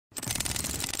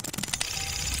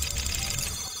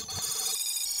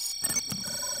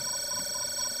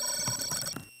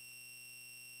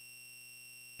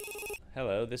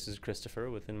Hello, this is Christopher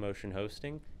with InMotion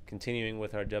Hosting. Continuing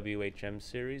with our WHM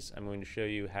series, I'm going to show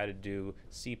you how to do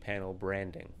cPanel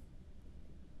branding.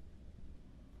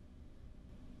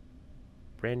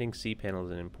 Branding cPanel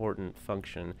is an important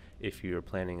function if you're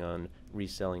planning on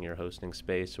reselling your hosting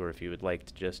space or if you would like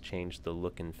to just change the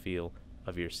look and feel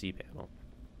of your cPanel.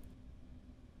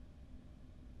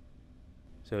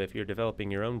 So if you're developing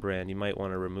your own brand, you might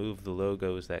want to remove the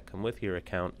logos that come with your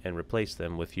account and replace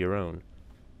them with your own.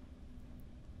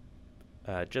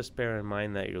 Just bear in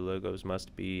mind that your logos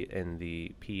must be in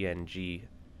the PNG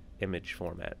image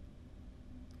format.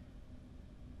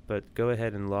 But go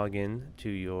ahead and log in to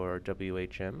your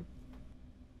WHM.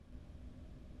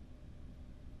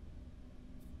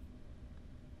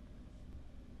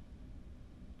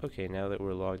 Okay, now that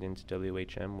we're logged into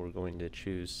WHM, we're going to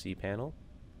choose cPanel.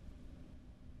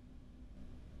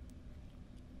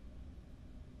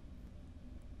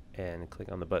 And click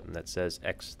on the button that says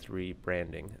X3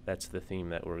 Branding. That's the theme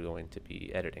that we're going to be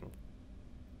editing.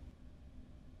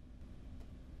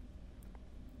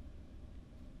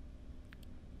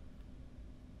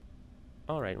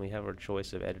 Alright, we have our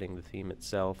choice of editing the theme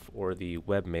itself or the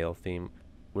webmail theme.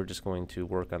 We're just going to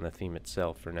work on the theme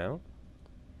itself for now.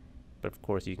 But of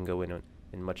course you can go in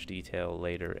much detail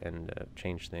later and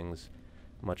change things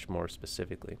much more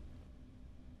specifically.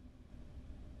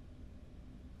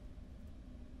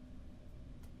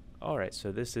 Alright,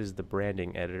 so this is the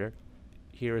branding editor.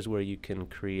 Here is where you can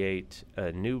create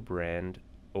a new brand,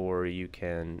 or you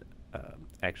can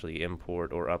actually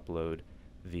import or upload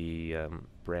the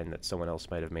brand that someone else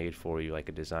might have made for you, like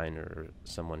a designer or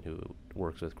someone who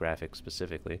works with graphics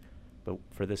specifically. But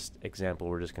for this example,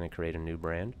 we're just going to create a new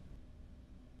brand.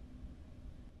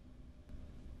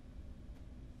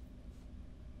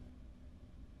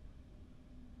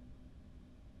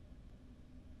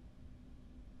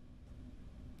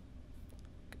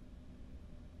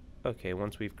 Okay,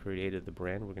 once we've created the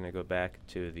brand, we're going to go back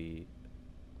to the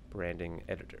branding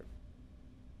editor.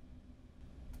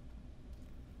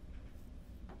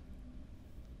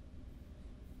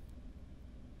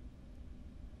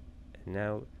 And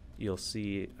now you'll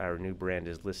see our new brand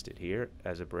is listed here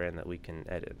as a brand that we can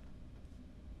edit.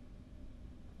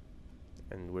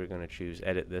 And we're going to choose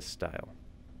Edit This Style.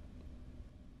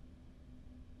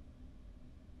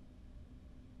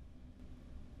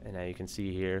 And now you can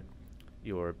see here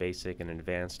your basic and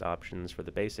advanced options. For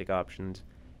the basic options,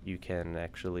 you can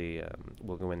actually,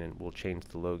 we'll go in and we'll change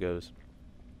the logos.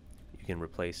 You can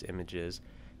replace images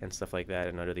and stuff like that.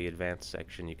 And under the advanced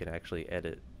section, you can actually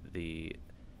edit the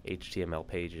HTML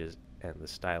pages and the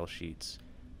style sheets,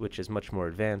 which is much more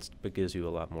advanced but gives you a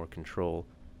lot more control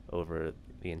over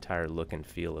the entire look and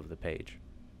feel of the page.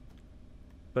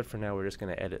 But for now, we're just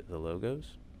going to edit the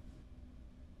logos.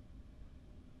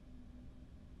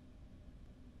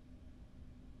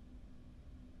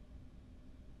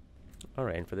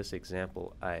 Alright, and for this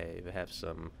example, I have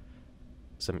some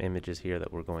images here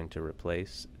that we're going to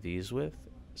replace these with,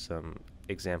 some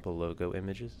example logo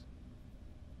images.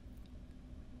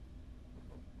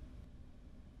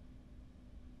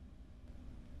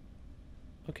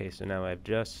 Okay, so now I've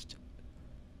just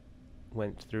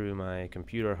went through my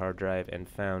computer hard drive and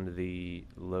found the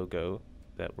logo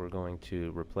that we're going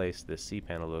to replace the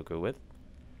cPanel logo with.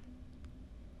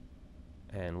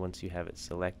 And once you have it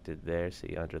selected there,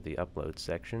 see under the upload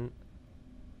section,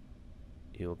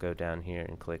 you'll go down here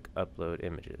and click Upload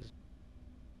Images.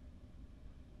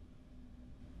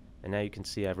 And now you can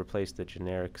see I've replaced the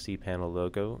generic cPanel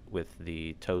logo with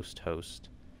the Toast Host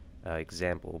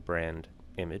example brand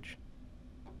image.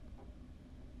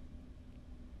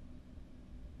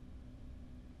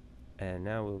 And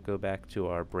now we'll go back to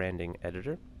our branding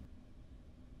editor.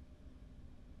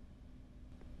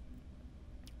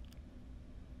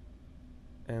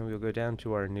 And we'll go down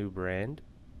to our new brand,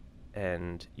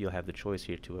 and you'll have the choice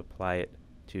here to apply it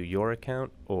to your account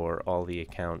or all the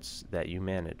accounts that you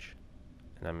manage.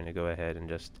 And I'm going to go ahead and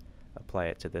just apply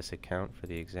it to this account for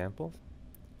the example.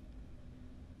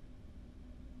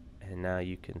 And now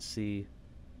you can see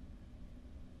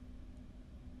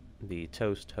the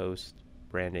Toast Host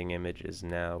branding image is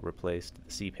now replaced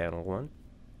the cPanel one.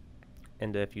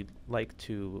 And if you'd like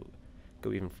to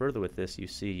go even further with this, you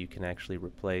see you can actually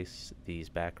replace these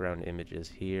background images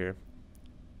here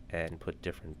and put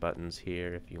different buttons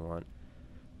here if you want.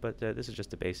 But this is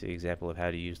just a basic example of how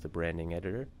to use the branding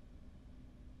editor.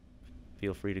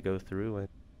 Feel free to go through and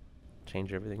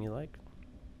change everything you like.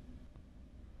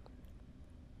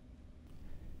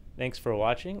 Thanks for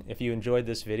watching. If you enjoyed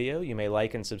this video, you may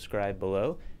like and subscribe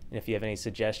below. And if you have any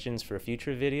suggestions for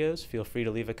future videos, feel free to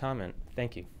leave a comment.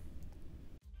 Thank you.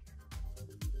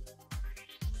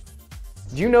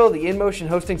 Do you know the InMotion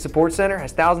Hosting Support Center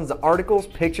has thousands of articles,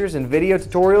 pictures, and video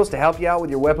tutorials to help you out with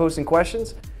your web hosting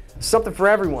questions? Something for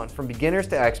everyone, from beginners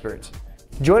to experts.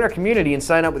 Join our community and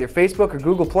sign up with your Facebook or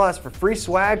Google Plus for free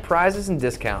swag, prizes, and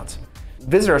discounts.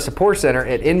 Visit our support center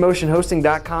at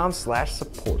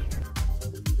inmotionhosting.com/support.